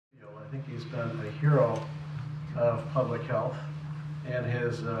think he's been a hero of public health and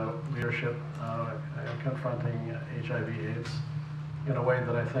his leadership in confronting HIV/AIDS in a way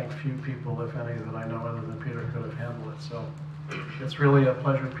that I think few people, if any, that I know other than Peter could have handled it. So it's really a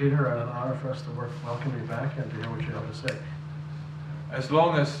pleasure, Peter, and an honor for us to welcome you back and to hear what you have to say. As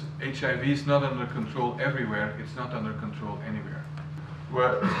long as HIV is not under control everywhere, it's not under control anywhere.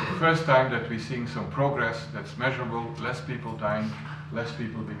 Well, it's the first time that we're seeing some progress that's measurable, less people dying, less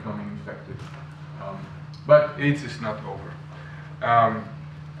people becoming infected. But AIDS is not over.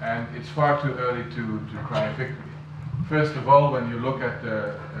 And it's far too early to cry victory. First of all, when you look at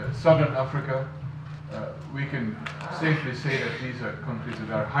Southern Africa, we can safely say that these are countries that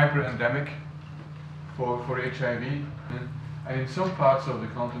are hyper-endemic for HIV. And in some parts of the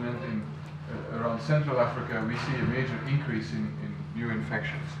continent, around Central Africa, we see a major increase in new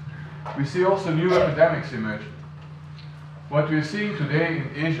infections. We see also new epidemics emerging. What we're seeing today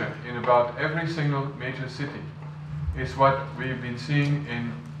in Asia, in about every single major city, is what we've been seeing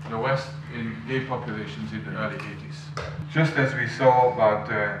in the West in gay populations in the early 80s. Just as we saw about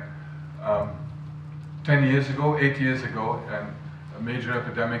 10 years ago, 8 years ago, major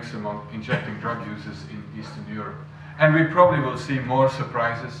epidemics among injecting drug users in Eastern Europe. And we probably will see more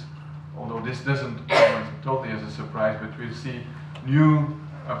surprises, although this doesn't come totally as a surprise, but we'll see new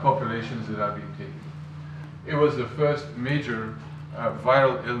populations that are being taken. It was the first major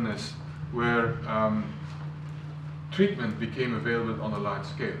viral illness where treatment became available on a large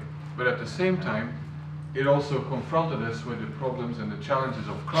scale. But at the same time, it also confronted us with the problems and the challenges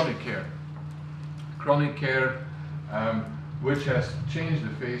of chronic care. Chronic care, which has changed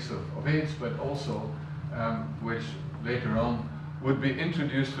the face of AIDS, but also which later on would be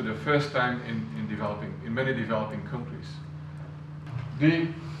introduced for the first time in many developing countries. The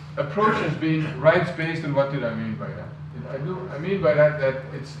approach has been rights-based, and what did I mean by that? I mean by that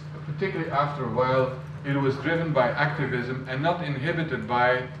it's particularly after a while, it was driven by activism and not inhibited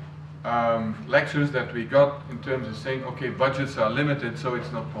by lectures that we got in terms of saying, okay, budgets are limited, so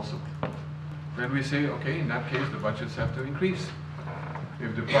it's not possible. Then we say, okay, in that case, the budgets have to increase.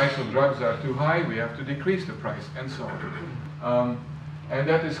 If the price of drugs are too high, we have to decrease the price, and so on. And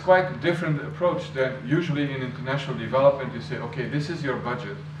that is quite a different approach than usually in international development. You say, okay, this is your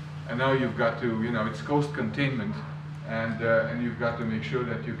budget, and now you've got to, it's cost containment, and you've got to make sure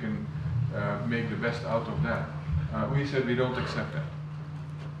that you can make the best out of that. We said we don't accept that.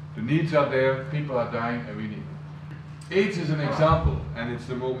 The needs are there, people are dying, and we need them. AIDS is an example, and it's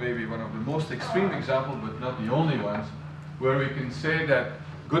maybe one of the most extreme examples, but not the only ones, where we can say that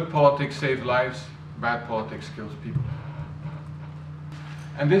good politics save lives, bad politics kills people.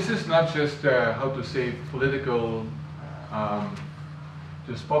 And this is not just, how to say, political,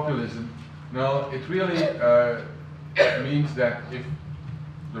 just populism. No, it really means that if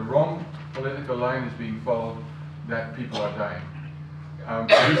the wrong political line is being followed, that people are dying.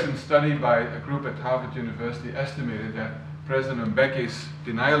 A recent study by a group at Harvard University estimated that President Mbeki's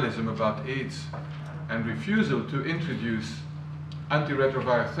denialism about AIDS and refusal to introduce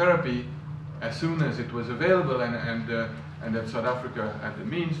antiretroviral therapy as soon as it was available and that South Africa had the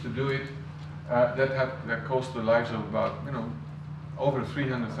means to do it, that cost the lives of about, over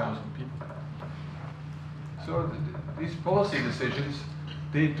 300,000 people. So these policy decisions,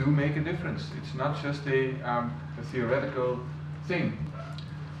 they do make a difference. It's not just a theoretical thing.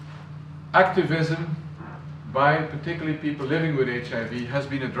 Activism by particularly people living with HIV has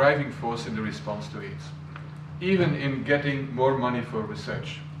been a driving force in the response to AIDS, even in getting more money for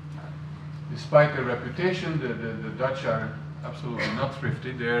research. Despite their reputation, the Dutch are absolutely not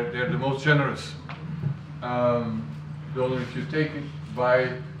thrifty. They're the most generous. Though if you take it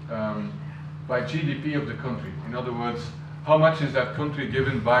by GDP of the country, in other words, how much is that country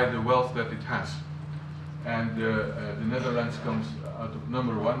given by the wealth that it has? And the Netherlands comes out of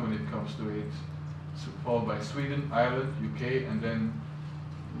number one when it comes to AIDS, followed by Sweden, Ireland, UK, and then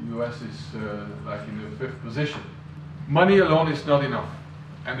the US is like in the 5th position. Money alone is not enough.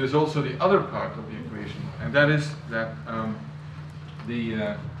 And there's also the other part of the equation, and that is that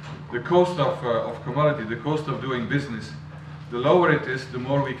the cost of commodity, the cost of doing business, the lower it is, the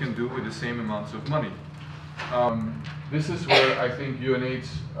more we can do with the same amounts of money. This is where I think UNAIDS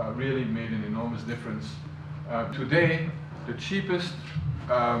really made an enormous difference. Today, the cheapest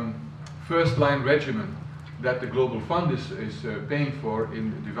first-line regimen that the Global Fund is paying for in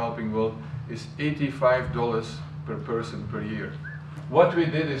the developing world is $85 per person per year. What we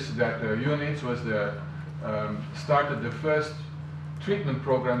did is that UNAIDS was started the first treatment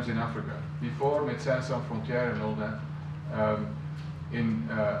programs in Africa, before Médecins Sans Frontières and all that, in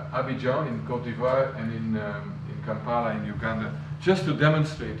Abidjan in Côte d'Ivoire and in Kampala in Uganda just to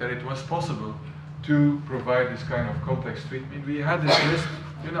demonstrate that it was possible to provide this kind of complex treatment. We had this list,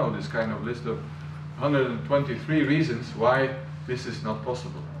 you know, this kind of list of 123 reasons why this is not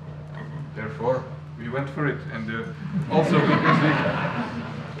possible. Therefore, we went for it, and also because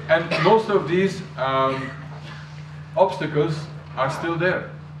and most of these obstacles are still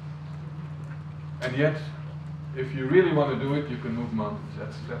there. And yet, if you really want to do it, you can move mountains.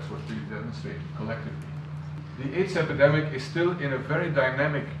 That's what we demonstrated collectively. The AIDS epidemic is still in a very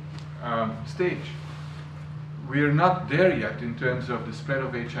dynamic stage. We are not there yet in terms of the spread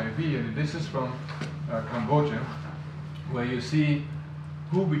of HIV, and this is from Cambodia, where you see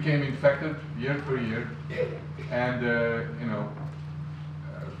who became infected year per year, and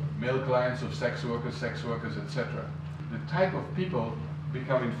male clients of sex workers, etc. The type of people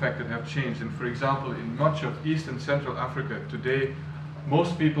become infected have changed, and for example, in much of East and Central Africa today,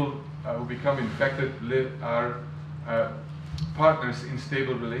 most people who become infected are partners in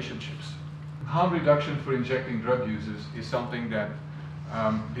stable relationships. Harm reduction for injecting drug users is something that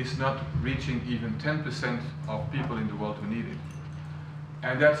is not reaching even 10% of people in the world who need it.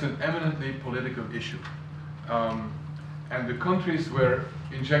 And that's an eminently political issue. And the countries where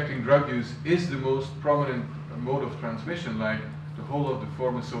injecting drug use is the most prominent mode of transmission, like the whole of the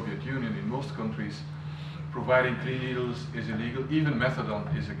former Soviet Union, in most countries, providing clean needles is illegal, even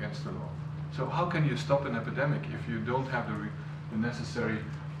methadone is against the law. So how can you stop an epidemic if you don't have the necessary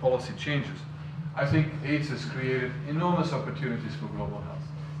policy changes? I think AIDS has created enormous opportunities for global health.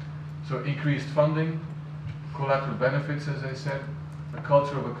 So increased funding, collateral benefits, as I said, a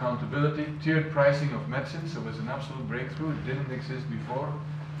culture of accountability, tiered pricing of medicines, so it was an absolute breakthrough, it didn't exist before,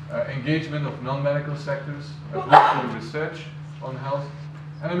 engagement of non-medical sectors, breakthrough research on health,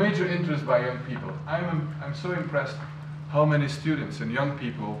 and a major interest by young people. I'm so impressed how many students and young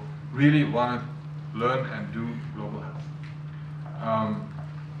people really want to learn and do global health.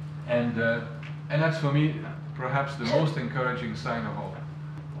 And that's for me perhaps the most encouraging sign of all.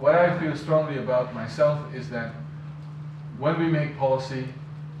 What I feel strongly about myself is that when we make policy,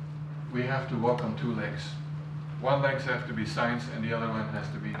 we have to walk on two legs. One leg has to be science, and the other one has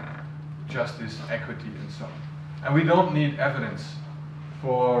to be justice, equity, and so on. And we don't need evidence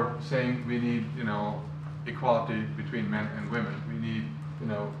for saying we need, equality between men and women. We need,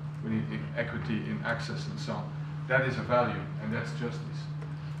 we need equity in access and so on. That is a value, and that's justice.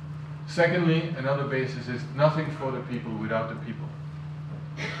 Secondly, another basis is nothing for the people without the people.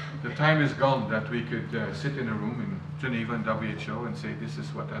 The time is gone that we could sit in a room in Geneva and WHO and say this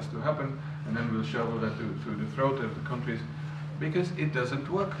is what has to happen, and then we'll shovel that through the throat of the countries, because it doesn't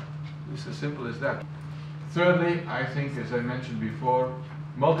work. It's as simple as that. Thirdly, I think, as I mentioned before,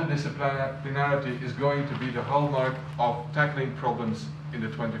 multidisciplinarity is going to be the hallmark of tackling problems in the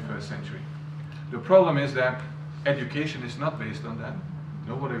 21st century. The problem is that education is not based on that.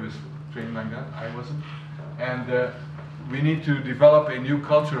 Nobody was trained like that. I wasn't. And we need to develop a new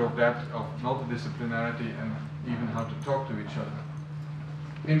culture of that, of multidisciplinarity, and even how to talk to each other.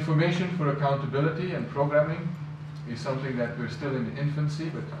 Information for accountability and programming is something that we're still in the infancy,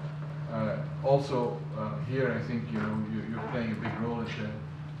 but also here I think you're playing a big role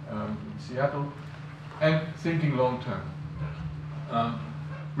in Seattle. And thinking long term.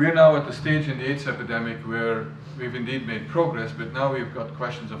 We're now at the stage in the AIDS epidemic where we've indeed made progress, but now we've got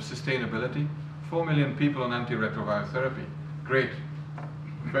questions of sustainability. 4 million people on antiretroviral therapy. Great.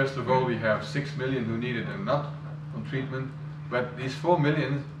 First of all, we have 6 million who need it and not on treatment. But these 4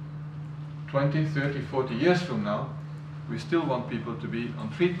 million, 20, 30, 40 years from now, we still want people to be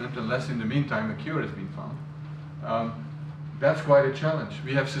on treatment unless in the meantime a cure has been found. That's quite a challenge.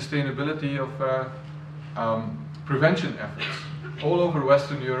 We have sustainability of prevention efforts. All over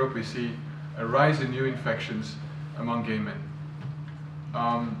Western Europe we see a rise in new infections among gay men.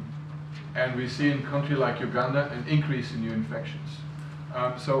 And we see in a country like Uganda an increase in new infections.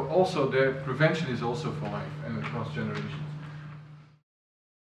 So also the prevention is also for life and across generations.